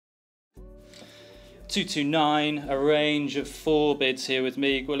229, a range of 4 bids here with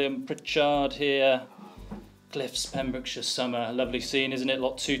me. Gwilym Prichard here. Cliffs, Pembrokeshire summer. Lovely scene, isn't it?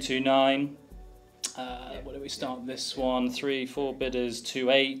 Lot 229. What do we start this one? 3, 4 bidders.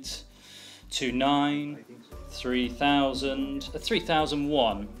 28, 29, 3,000,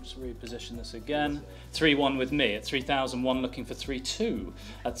 3,001. Just reposition this again. 3-1 with me at 3,001, looking for 3-2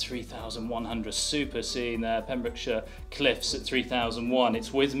 at 3,100. Super scene there. Pembrokeshire Cliffs at 3,001.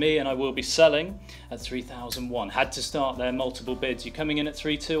 It's with me, and I will be selling at 3,001. Had to start there. Multiple bids. You coming in at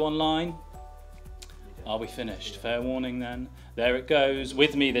 3-2 online? Are we finished? Fair warning then. There it goes.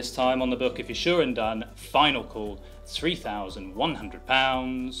 With me this time on the book. If you're sure and done, final call.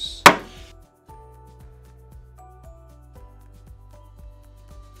 £3,100.